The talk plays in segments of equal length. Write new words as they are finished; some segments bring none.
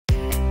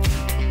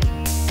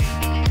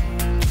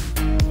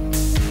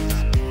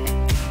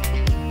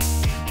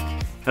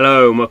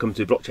Hello and welcome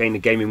to Blockchain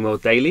and Gaming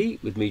World Daily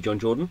with me, John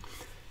Jordan.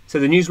 So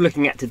the news we're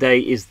looking at today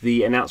is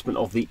the announcement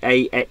of the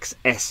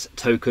AXS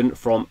token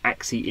from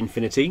AXIE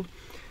Infinity.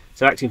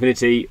 So AXIE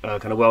Infinity,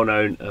 kind of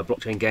well-known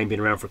blockchain game, been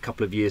around for a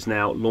couple of years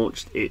now,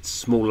 launched its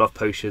small love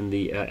potion,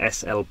 the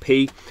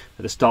SLP,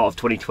 at the start of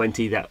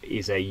 2020. That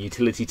is a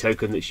utility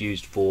token that's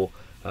used for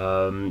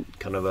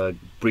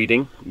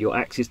breeding your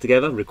axes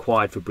together,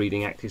 required for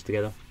breeding axes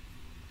together.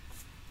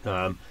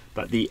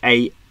 But the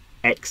AXS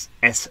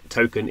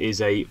token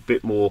is a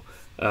bit more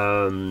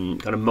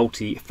kind of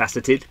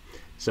multifaceted.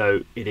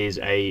 So it is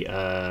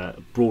a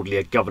broadly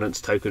a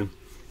governance token,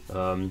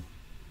 and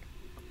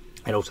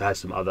also has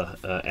some other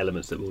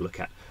elements that we'll look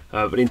at.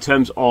 But in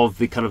terms of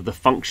the kind of the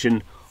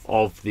function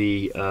of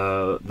the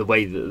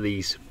way that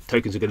these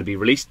tokens are going to be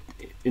released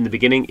in the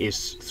beginning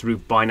is through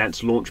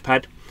Binance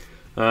Launchpad.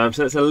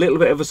 So that's a little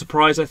bit of a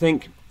surprise, I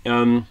think.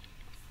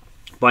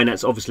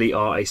 Binance obviously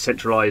are a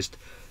centralized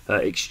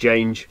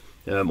exchange.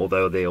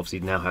 Although they obviously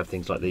now have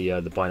things like the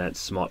Binance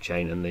Smart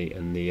Chain and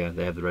they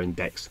have their own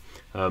DEX,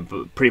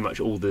 but pretty much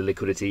all the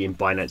liquidity in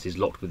Binance is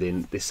locked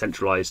within this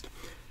centralized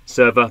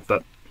server,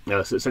 but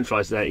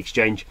centralized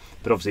exchange.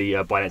 But obviously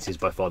Binance is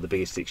by far the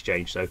biggest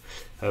exchange, so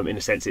in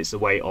a sense it's a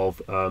way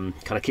of kind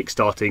of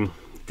kickstarting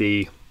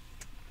the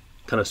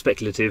kind of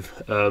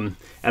speculative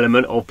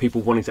element of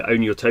people wanting to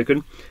own your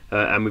token,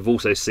 and we've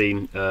also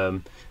seen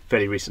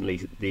fairly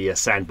recently the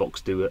Sandbox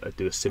do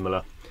a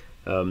similar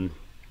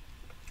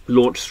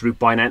launch through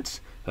Binance,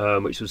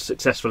 which was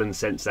successful in the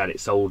sense that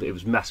it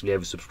was massively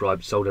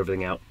oversubscribed, sold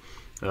everything out.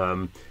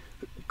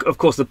 Of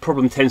course, the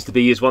problem tends to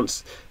be is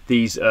once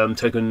these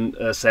token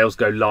sales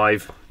go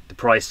live, the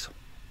price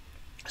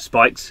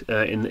spikes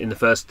in the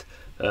first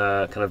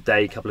kind of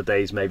day, couple of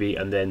days maybe,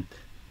 and then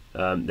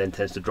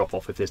tends to drop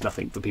off if there's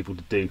nothing for people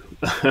to do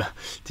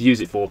to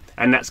use it for.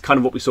 And that's kind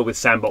of what we saw with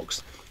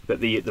Sandbox, that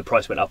the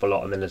price went up a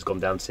lot and then has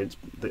gone down since.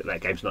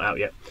 That game's not out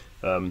yet.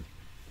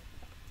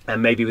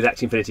 And maybe with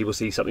AXIE Infinity we'll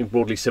see something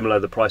broadly similar.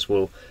 The price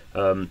will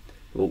there'll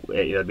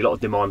be a lot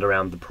of demand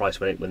around the price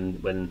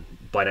when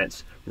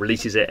Binance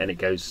releases it, and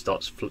it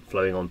starts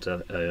flowing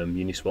onto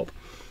Uniswap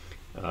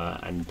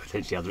and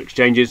potentially other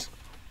exchanges.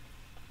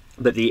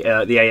 But the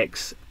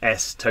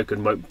AXS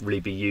token won't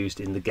really be used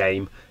in the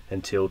game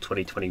until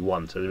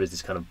 2021. So there is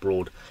this kind of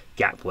broad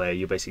gap where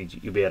you'll be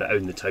able to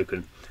own the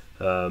token.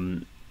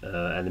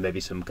 And there may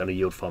be some kind of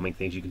yield farming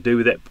things you can do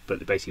with it,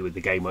 but basically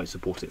the game won't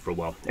support it for a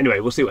while.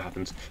 Anyway, we'll see what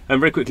happens. And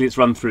very quickly, let's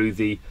run through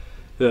the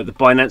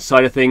Binance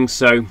side of things.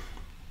 So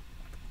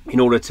in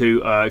order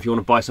to, if you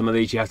want to buy some of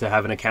these, you have to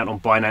have an account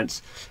on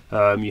Binance.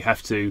 You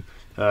have to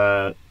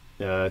bid.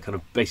 You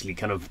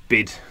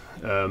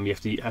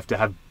have to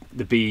have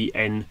the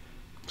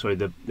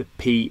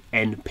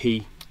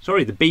PNP.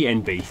 Sorry, the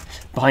BNB,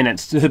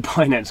 the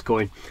Binance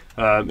coin.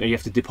 And you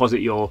have to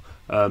deposit your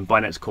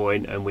Binance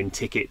coin and win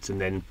tickets,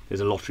 and then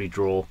there's a lottery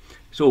draw.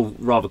 It's all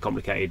rather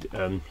complicated,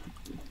 to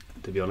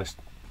be honest.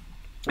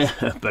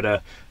 But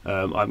I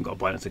haven't got a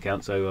Binance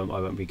account, so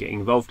I won't be getting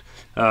involved.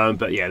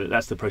 But yeah,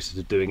 that's the process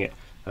of doing it.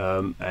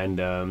 And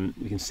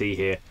you can see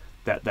here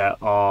that there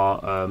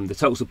are the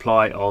total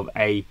supply of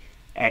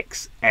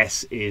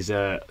AXS is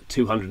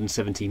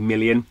 270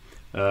 million.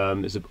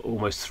 There's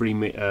almost 3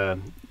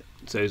 million.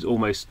 So it's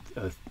almost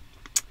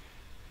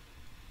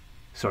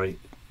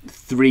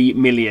 3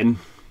 million.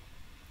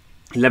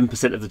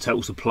 11% of the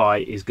total supply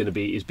is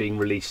being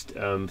released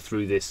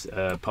through this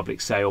public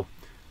sale.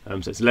 So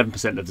it's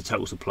 11% of the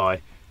total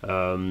supply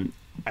at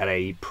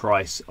a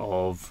price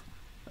of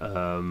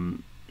they're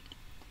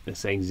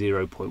saying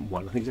 0.1.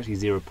 I think it's actually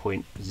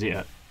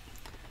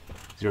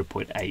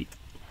 0.8.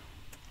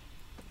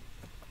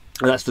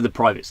 And that's for the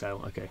private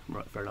sale. Okay,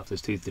 right, fair enough.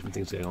 There's two different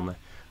things going on there.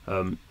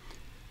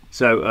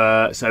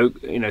 So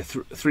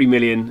 3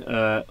 million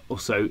or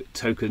so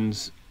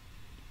tokens,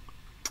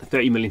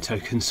 30 million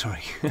tokens,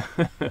 sorry,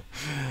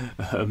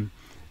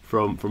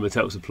 from a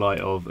total supply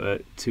of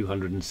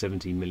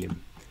 270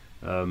 million.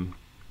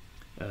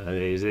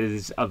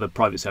 There's other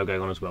private sale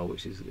going on as well,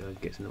 which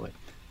gets in the way.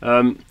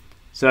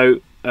 So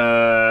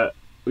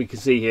we can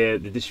see here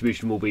the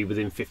distribution will be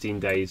within 15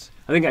 days.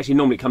 I think actually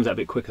normally it comes out a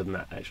bit quicker than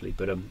that actually,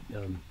 but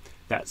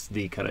that's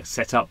the kind of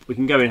setup. We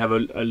can go and have a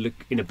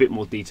look in a bit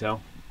more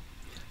detail.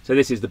 So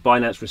this is the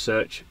Binance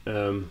research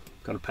kind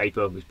of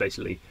paper, which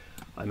basically,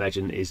 I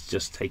imagine, is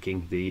just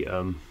taking the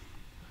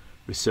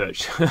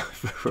research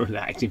from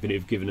that AXIE Infinity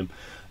have given them.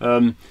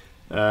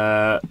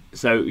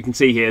 So you can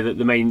see here that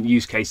the main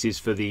use cases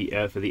for the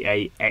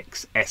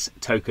AXS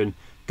token: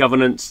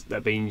 governance.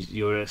 That means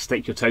you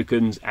stake your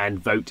tokens and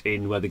vote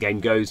in where the game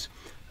goes.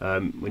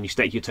 When you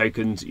stake your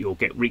tokens, you'll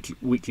get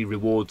weekly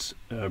rewards,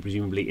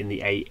 presumably in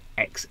the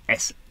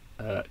AXS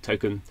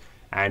token.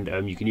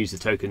 And you can use the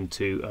token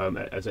to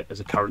as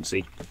a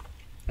currency,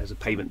 as a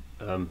payment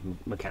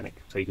mechanic.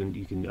 So you can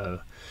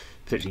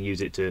potentially use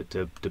it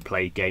to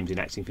play games in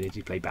AXIE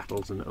Infinity, play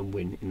battles and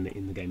win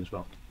in the game as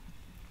well.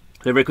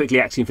 So very quickly,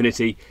 AXIE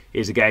Infinity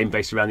is a game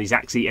based around these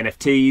AXIE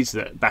NFTs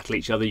that battle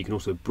each other. You can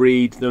also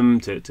breed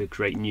them to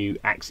create new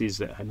axes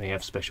that may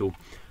have special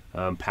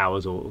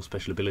powers or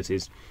special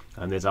abilities.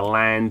 And there's a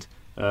land,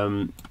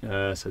 so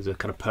there's a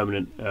kind of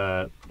permanent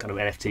kind of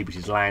NFT, which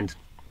is land,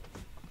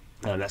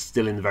 and that's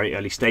still in the very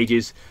early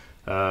stages.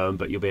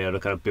 But you'll be able to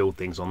kind of build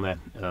things on there,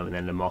 and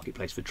then the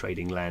marketplace for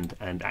trading land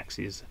and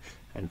axes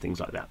and things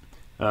like that.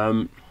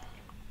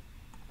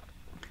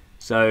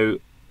 So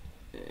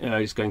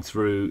just going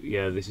through,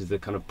 yeah, this is the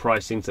kind of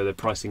pricing. So they're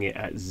pricing it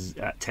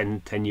at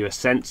 10 US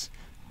cents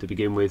to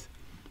begin with.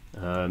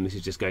 This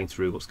is just going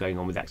through what's going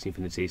on with AXIE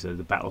Infinity. So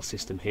the battle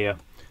system here,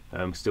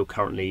 still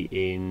currently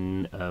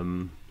in, I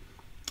don't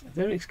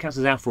know if it counts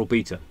as alpha or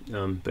beta,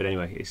 but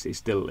anyway, it's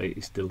still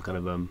kind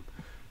of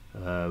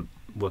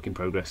work in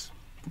progress.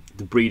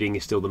 The breeding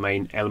is still the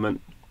main element,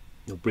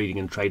 breeding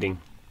and trading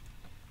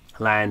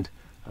land.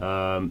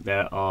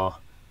 There are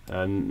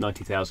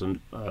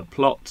 90,000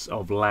 plots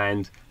of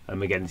land.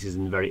 Again, this is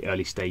in the very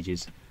early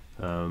stages,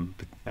 and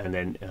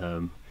then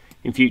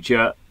in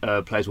future,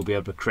 players will be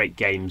able to create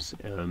games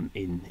on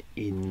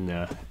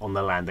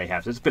the land they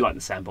have. So it's a bit like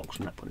the sandbox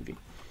from that point of view.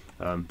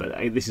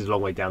 But this is a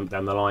long way down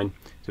the line.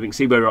 So we can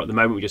see where we're at the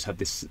moment. We just have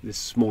this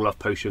small love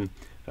potion,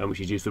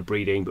 which is used for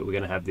breeding, but we're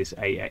going to have this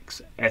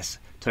AXS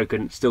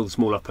token. Still, the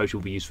small love potion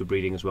will be used for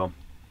breeding as well.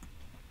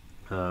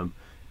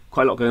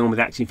 Quite a lot going on with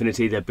AXIE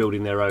Infinity. They're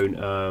building their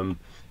own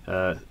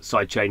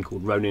side chain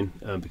called Ronin,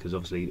 because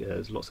obviously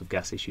there's lots of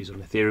gas issues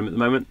on Ethereum at the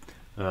moment,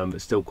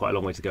 but still quite a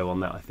long way to go on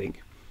that, I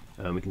think.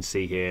 We can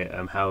see here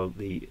how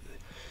the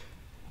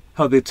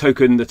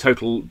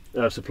total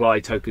supply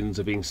tokens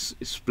are being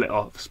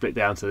split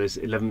down. So there's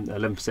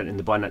 11% in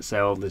the Binance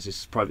sale. There's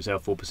this private sale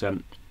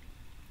 4%.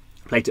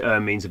 Play to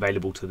earn means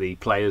available to the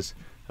players.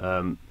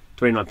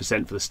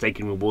 29% for the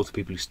staking rewards for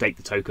people who stake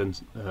the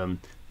tokens.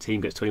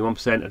 Team gets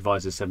 21%,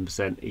 advisors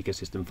 7%,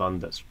 ecosystem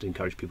fund, that's to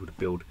encourage people to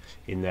build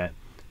in there.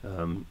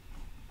 And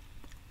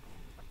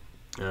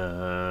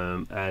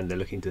they're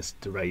looking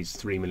to raise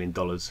 $3 million.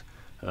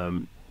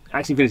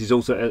 AXIE Infinity is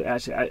also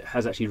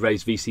has actually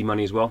raised VC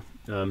money as well.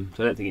 So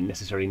I don't think it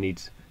necessarily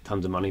needs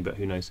tons of money, but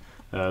who knows?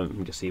 You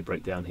can just see a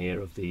breakdown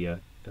here of the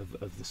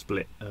of the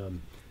split.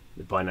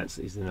 The Binance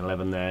is in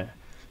 11 there.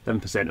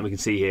 11%, and we can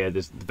see here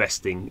there's the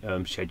vesting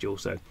schedule.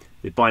 So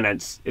the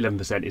Binance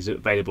 11% is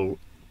available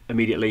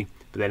immediately,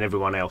 but then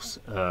everyone else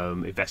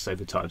invests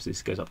over time. So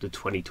this goes up to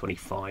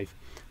 2025,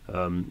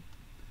 and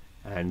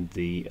so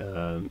the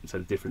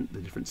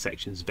different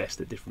sections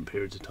vest at different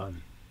periods of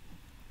time.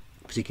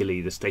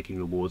 Particularly the staking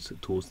rewards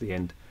towards the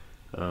end,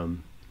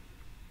 and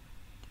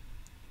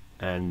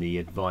the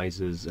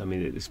advisors. I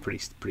mean, it's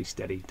pretty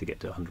steady to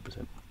get to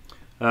 100%.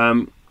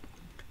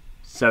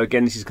 So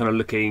again, this is kind of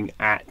looking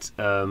at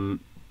the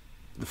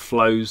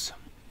flows.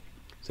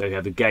 So you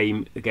have the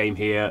game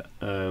here,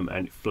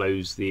 and it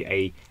flows.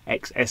 The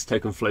AXS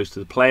token flows to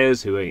the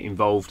players who are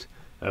involved.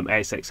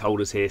 ASX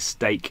holders here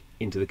stake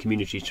into the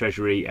community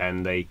treasury,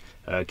 and they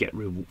get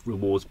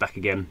rewards back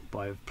again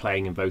by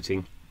playing and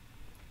voting.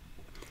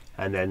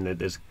 And then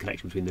there's a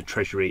connection between the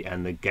treasury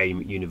and the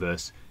game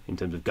universe in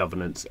terms of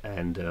governance,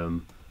 and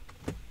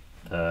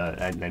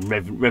then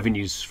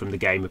revenues from the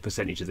game, a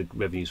percentage of the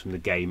revenues from the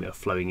game are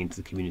flowing into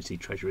the community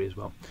treasury as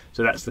well.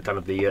 So that's the kind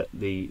of the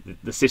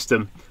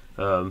system,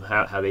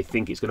 how they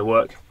think it's going to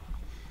work.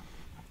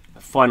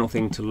 A final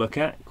thing to look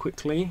at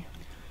quickly.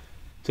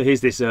 So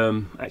here's this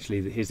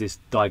here's this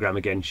diagram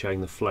again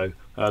showing the flow.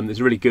 There's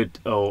a really good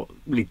or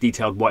really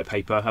detailed white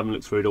paper. I haven't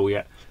looked through it all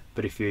yet,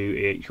 but if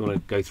you want to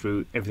go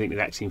through everything with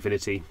AXIE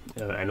Infinity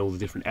and all the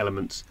different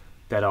elements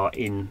that are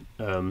in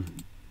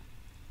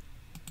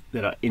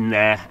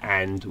there,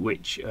 and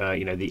which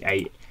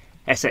the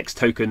ASX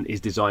token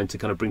is designed to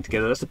kind of bring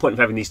together. That's the point of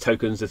having these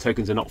tokens. The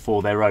tokens are not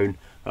for their own.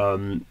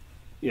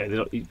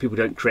 People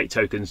don't create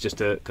tokens just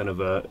to kind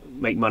of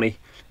make money,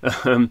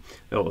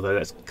 although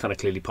that's kind of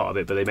clearly part of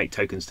it. But they make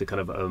tokens to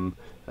kind of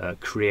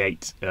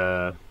create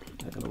to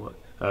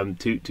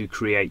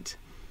create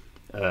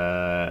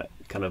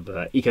kind of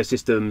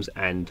ecosystems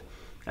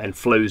and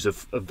flows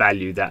of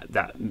value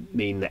that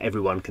mean that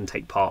everyone can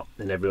take part,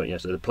 and everyone,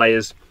 so the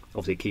players,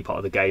 obviously a key part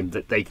of the game,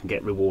 that they can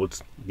get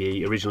rewards.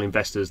 The original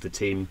investors, the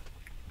team,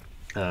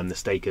 the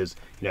stakers.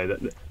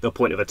 The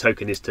point of a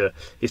token is to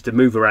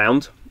move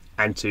around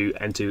and to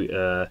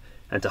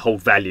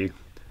hold value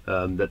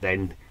that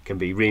then can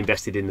be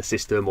reinvested in the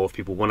system, or if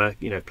people want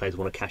to, if players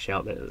want to cash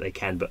out, that they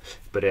can. But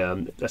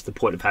that's the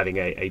point of having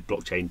a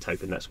blockchain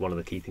token. That's one of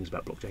the key things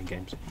about blockchain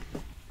games.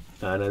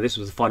 And this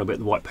was the final bit of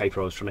the white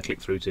paper I was trying to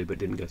click through to, but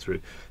didn't go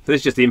through. So this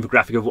is just the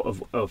infographic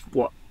of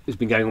what has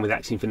been going on with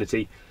AXIE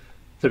Infinity.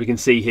 So we can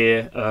see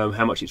here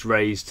how much it's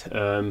raised,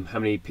 how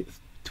many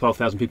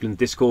 12,000 people in the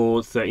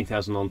Discord,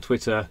 13,000 on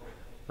Twitter,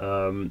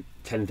 over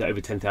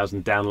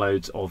 10,000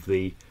 downloads of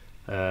the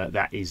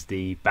that is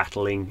the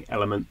battling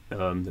element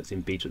that's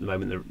in beta at the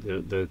moment.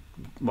 The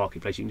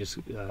marketplace you can just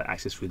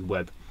access through the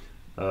web.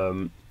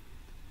 So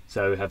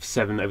we have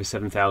over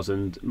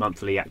 7,000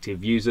 monthly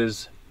active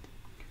users.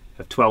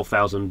 Have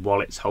 12,000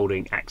 wallets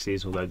holding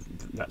AXIs, although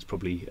that's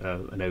probably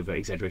an over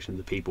exaggeration of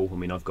the people. I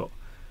mean, I've got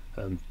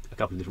a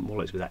couple of different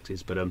wallets with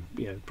AXIs, but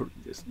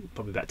it's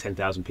probably about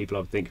 10,000 people, I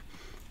would think.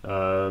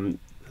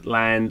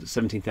 land,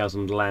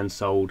 17,000 land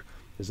sold.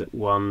 There's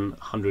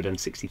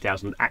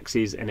 160,000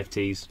 AXIs,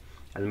 NFTs,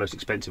 and the most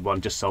expensive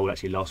one just sold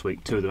actually last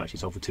week. 2 of them actually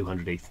sold for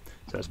 200 ETH,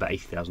 so that's about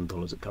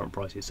 $80,000 at current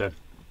prices. So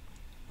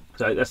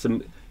that's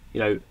some, you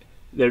know,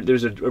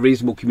 there's a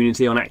reasonable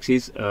community on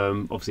AXIs.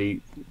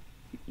 Obviously,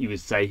 you would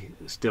say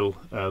still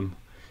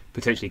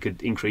potentially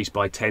could increase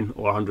by 10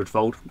 or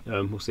 100-fold.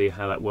 We'll see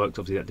how that works.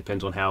 Obviously, that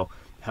depends on how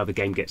the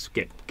game gets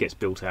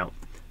built out.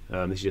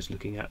 This is just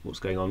looking at what's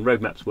going on.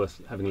 Roadmap's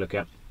worth having a look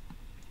at.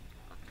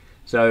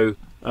 So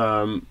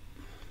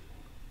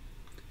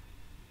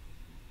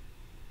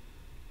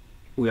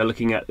we are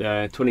looking at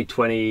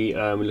 2020.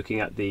 We're looking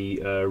at the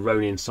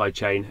Ronin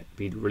sidechain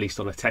be released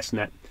on a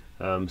testnet.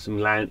 Some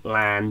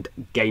land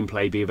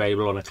gameplay be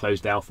available on a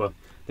closed alpha.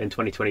 Then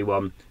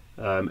 2021,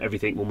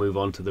 everything will move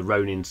on to the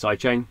Ronin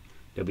sidechain.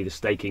 There'll be the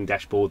staking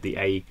dashboard.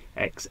 The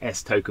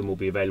AXS token will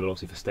be available,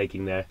 obviously, for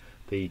staking there.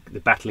 The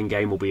battling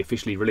game will be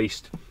officially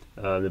released.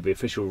 There'll be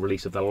official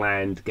release of the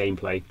land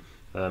gameplay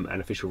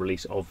and official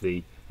release of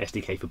the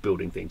SDK for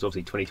building things.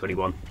 Obviously,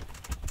 2021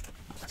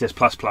 says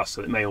 ++,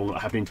 so it may all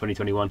not happen in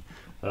 2021,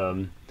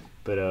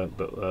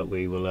 but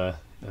we will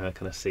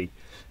kind of see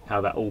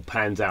how that all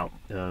pans out.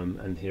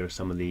 And here are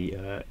some of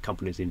the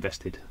companies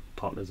invested,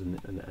 partners,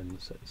 and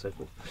so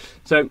forth.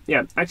 So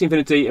yeah, AXIE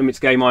Infinity, it's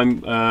a game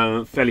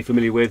I'm fairly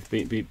familiar with.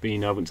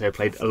 Being I wouldn't say I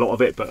played a lot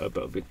of it, but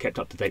I've been kept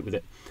up to date with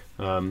it.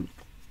 And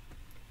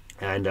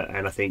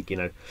I think, you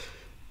know,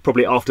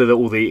 probably after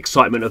all the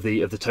excitement of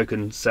the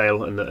token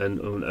sale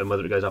and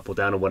whether it goes up or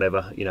down or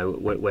whatever, you know,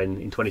 when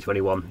in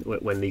 2021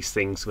 when these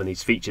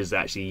features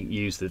that actually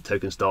use the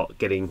token start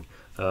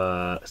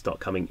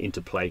coming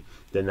into play,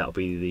 then that'll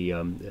be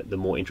the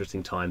more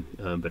interesting time.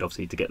 But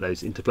obviously, to get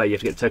those into play, you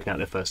have to get the token out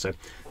there first.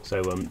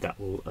 So that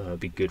will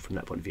be good from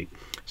that point of view.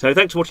 So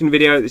thanks for watching the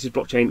video. This is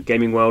Blockchain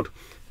Gaming World,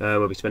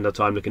 where we spend our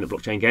time looking at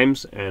blockchain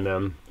games.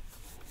 And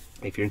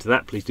if you're into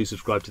that, please do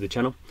subscribe to the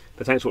channel.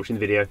 But thanks for watching the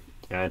video,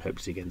 and hope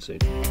to see you again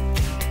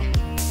soon.